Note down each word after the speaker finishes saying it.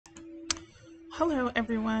Hello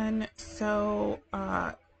everyone.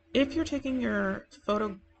 If you're taking your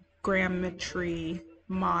photogrammetry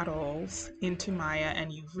models into Maya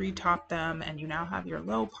and you've retopped them and you now have your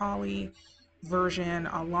low poly version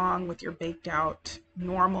along with your baked out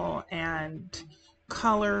normal and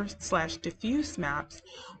color slash diffuse maps,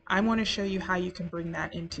 I want to show you how you can bring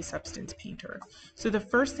that into Substance Painter. So the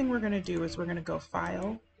first thing we're going to do is we're going to go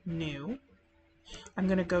File, New. I'm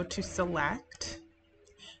going to go to Select.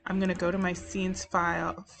 I'm going to go to my scenes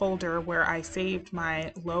file folder where I saved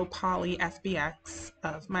my low poly FBX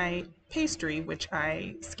of my pastry, which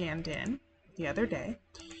I scanned in the other day.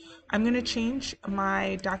 I'm going to change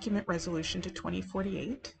my document resolution to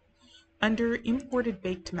 2048. Under imported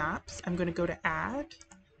baked maps, I'm going to go to add.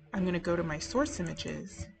 I'm going to go to my source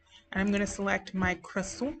images and I'm going to select my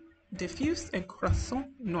croissant diffuse and croissant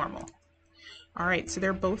normal. All right, so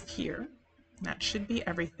they're both here. That should be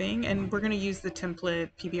everything. And we're going to use the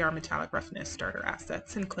template PBR Metallic Roughness Starter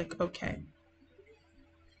Assets and click OK.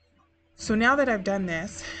 So now that I've done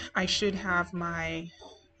this, I should have my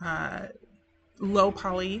low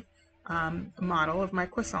poly model of my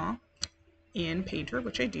croissant in Painter,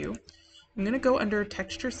 which I do. I'm going to go under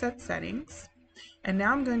Texture Set Settings. And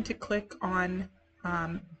now I'm going to click on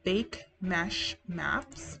Bake Mesh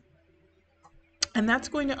Maps. And that's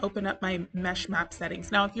going to open up my mesh map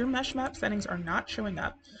settings. Now, if your mesh map settings are not showing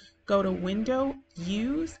up, go to Window,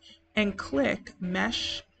 Use, and click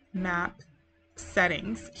Mesh Map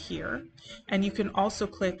Settings here. And you can also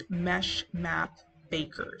click Mesh Map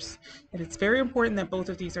Bakers. And it's very important that both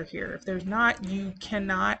of these are here. If there's not, you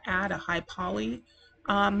cannot add a high poly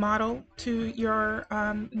model to your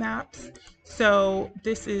maps. So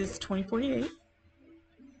this is 2048.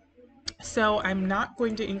 So I'm not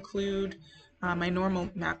going to include my normal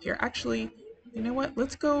map here. Actually, you know what?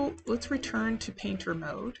 Let's return to Painter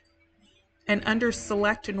mode. And under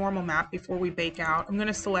select a normal map before we bake out, I'm going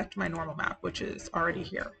to select my normal map, which is already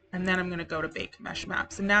here. And then I'm going to go to bake mesh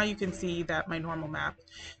maps. And now you can see that my normal map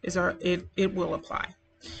is it will apply.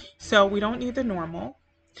 So we don't need the normal.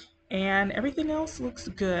 And everything else looks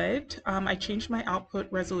good. I changed my output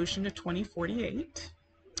resolution to 2048.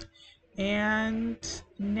 And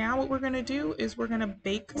now what we're going to do is we're going to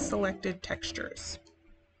bake selected textures.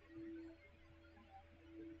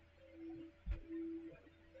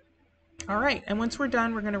 All right, and once we're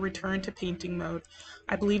done, we're going to return to painting mode.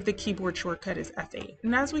 I believe the keyboard shortcut is F8.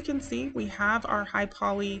 And as we can see, we have our high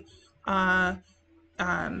poly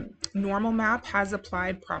normal map has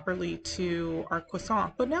applied properly to our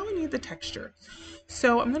croissant, but now we need the texture.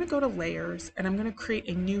 So I'm going to go to layers and I'm going to create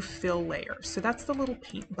a new fill layer. So that's the little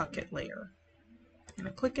paint bucket layer. I'm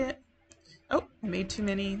going to click it. Oh, I made too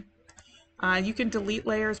many. You can delete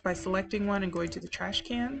layers by selecting one and going to the trash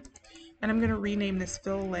can. And I'm going to rename this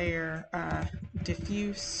fill layer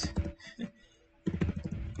diffuse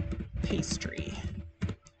pastry.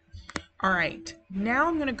 All right, now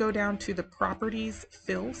I'm going to go down to the properties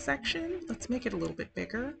fill section. Let's make it a little bit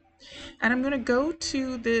bigger. And I'm going to go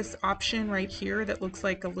to this option right here that looks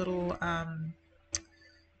like a little,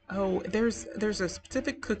 there's a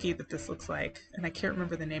specific cookie that this looks like, and I can't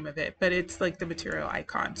remember the name of it, but it's like the material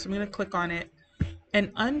icon. So I'm going to click on it.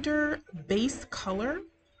 And under base color,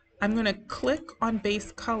 I'm going to click on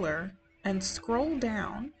base color and scroll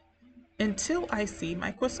down until I see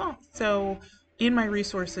my croissant. So in my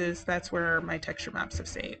resources, that's where my texture maps have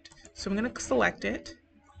saved. So I'm going to select it,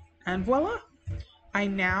 and voila! I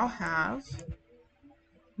now have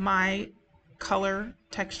my color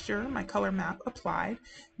texture, my color map applied.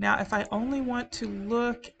 Now, if I only want to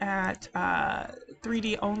look at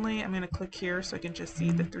 3D only, I'm going to click here so I can just see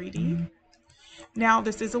the 3D. Now,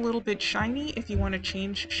 this is a little bit shiny. If you want to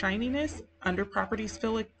change shininess under properties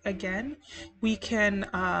fill again, we can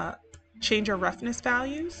change our roughness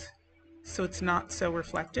values so it's not so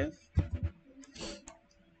reflective.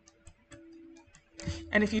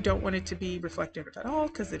 And if you don't want it to be reflective at all,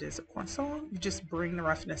 because it is a croissant, you just bring the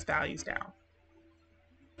roughness values down.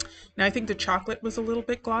 Now, I think the chocolate was a little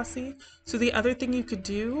bit glossy. So the other thing you could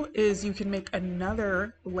do is you can make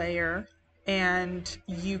another layer and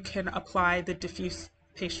you can apply the diffuse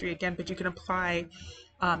pastry again, but you can apply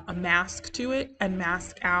a mask to it and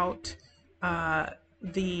mask out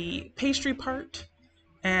the pastry part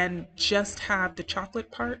and just have the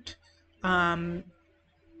chocolate part on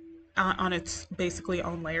its basically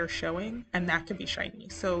own layer showing, and that can be shiny.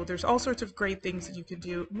 So there's all sorts of great things that you can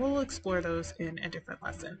do. We'll explore those in a different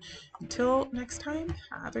lesson. Until next time,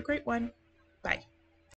 have a great one. Bye.